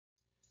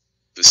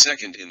The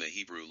second in the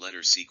Hebrew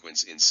letter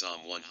sequence in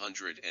Psalm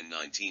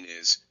 119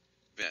 is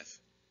BETH.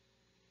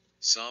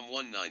 Psalm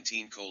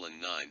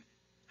 119:9,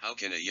 How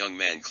can a young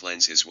man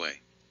cleanse his way?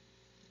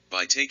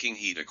 By taking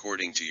heed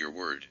according to your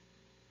word.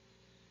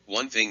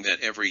 One thing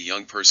that every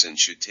young person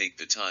should take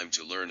the time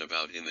to learn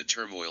about in the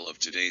turmoil of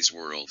today's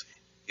world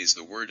is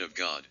the Word of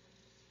God.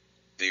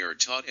 They are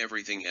taught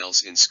everything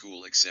else in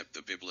school except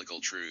the biblical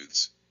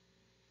truths.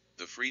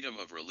 The freedom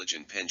of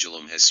religion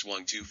pendulum has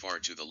swung too far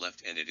to the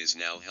left, and it is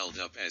now held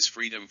up as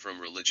freedom from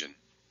religion.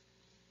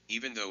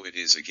 Even though it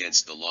is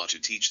against the law to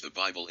teach the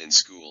Bible in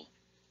school,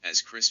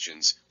 as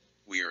Christians,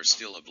 we are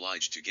still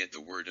obliged to get the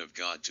Word of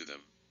God to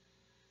them.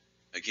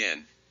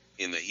 Again,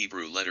 in the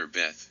Hebrew letter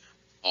BETH,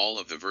 all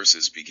of the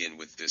verses begin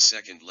with the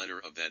second letter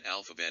of that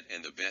alphabet,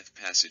 and the BETH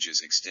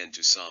passages extend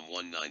to Psalm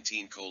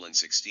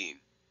 119:16.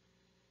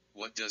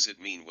 What does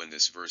it mean when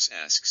this verse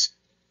asks,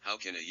 how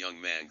can a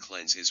young man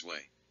cleanse his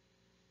way?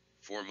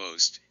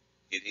 Foremost,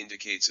 it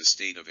indicates a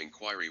state of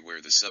inquiry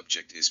where the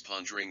subject is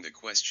pondering the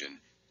question,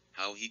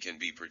 how he can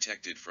be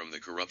protected from the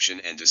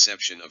corruption and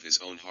deception of his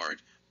own heart,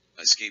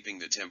 escaping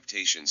the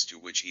temptations to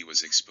which he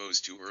was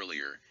exposed to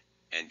earlier,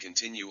 and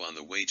continue on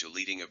the way to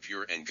leading a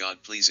pure and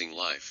God-pleasing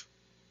life.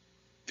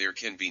 There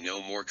can be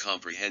no more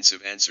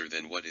comprehensive answer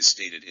than what is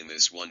stated in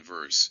this one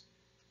verse.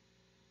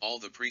 All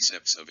the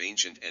precepts of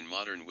ancient and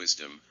modern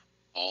wisdom,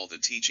 all the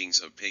teachings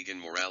of pagan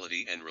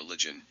morality and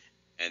religion,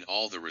 and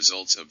all the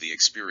results of the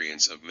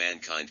experience of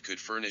mankind could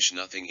furnish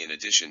nothing in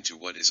addition to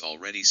what is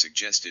already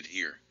suggested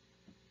here.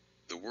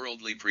 The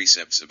worldly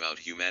precepts about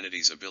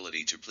humanity's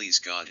ability to please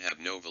God have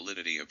no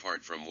validity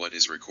apart from what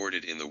is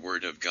recorded in the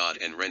Word of God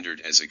and rendered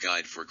as a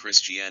guide for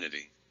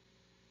Christianity.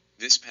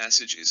 This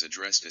passage is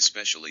addressed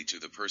especially to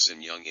the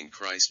person young in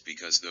Christ,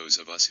 because those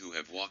of us who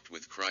have walked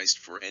with Christ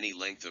for any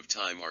length of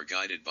time are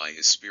guided by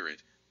His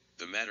Spirit.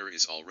 The matter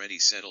is already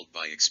settled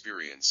by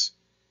experience.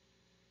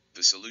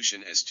 The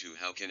solution as to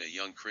how can a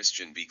young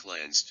Christian be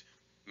cleansed,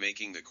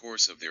 making the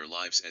course of their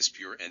lives as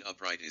pure and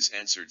upright, is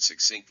answered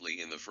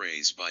succinctly in the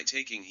phrase, by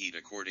taking heed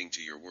according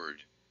to your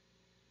word.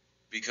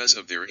 Because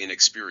of their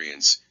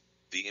inexperience,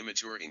 the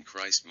immature in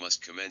Christ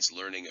must commence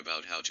learning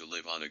about how to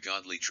live on a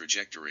godly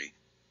trajectory.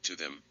 To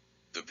them,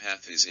 the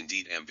path is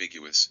indeed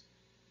ambiguous.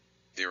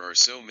 There are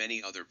so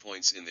many other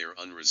points in their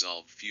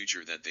unresolved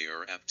future that they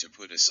are apt to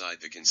put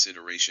aside the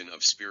consideration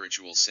of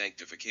spiritual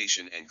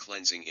sanctification and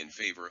cleansing in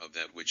favor of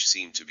that which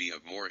seem to be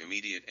of more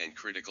immediate and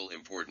critical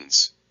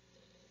importance.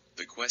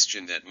 The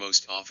question that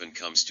most often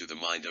comes to the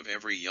mind of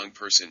every young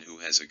person who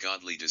has a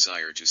godly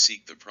desire to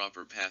seek the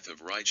proper path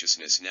of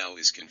righteousness now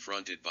is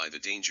confronted by the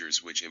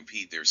dangers which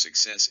impede their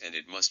success, and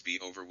it must be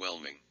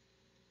overwhelming.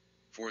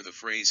 For the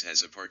phrase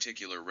has a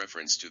particular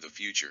reference to the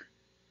future.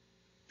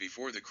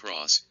 Before the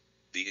cross,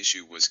 the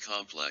issue was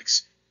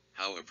complex.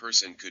 How a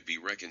person could be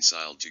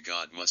reconciled to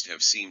God must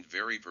have seemed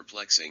very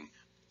perplexing,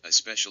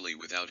 especially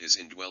without His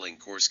indwelling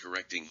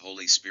course-correcting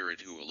Holy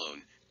Spirit, who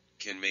alone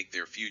can make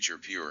their future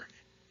pure,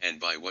 and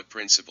by what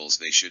principles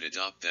they should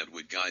adopt that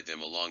would guide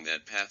them along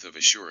that path of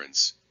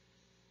assurance.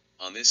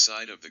 On this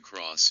side of the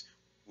cross,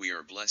 we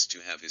are blessed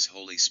to have His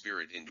Holy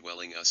Spirit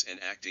indwelling us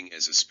and acting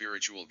as a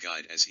spiritual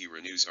guide as He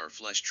renews our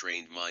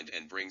flesh-trained mind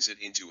and brings it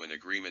into an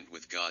agreement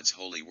with God's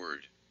holy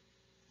word.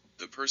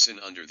 The person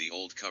under the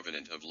old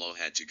covenant of law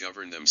had to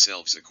govern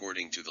themselves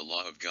according to the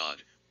law of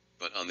God,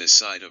 but on this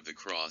side of the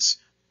cross,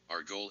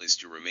 our goal is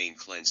to remain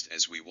cleansed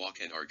as we walk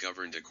and are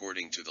governed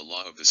according to the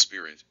law of the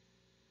Spirit.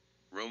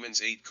 Romans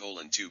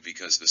 8:2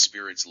 Because the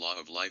Spirit's law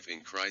of life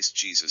in Christ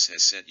Jesus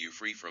has set you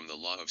free from the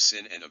law of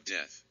sin and of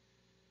death.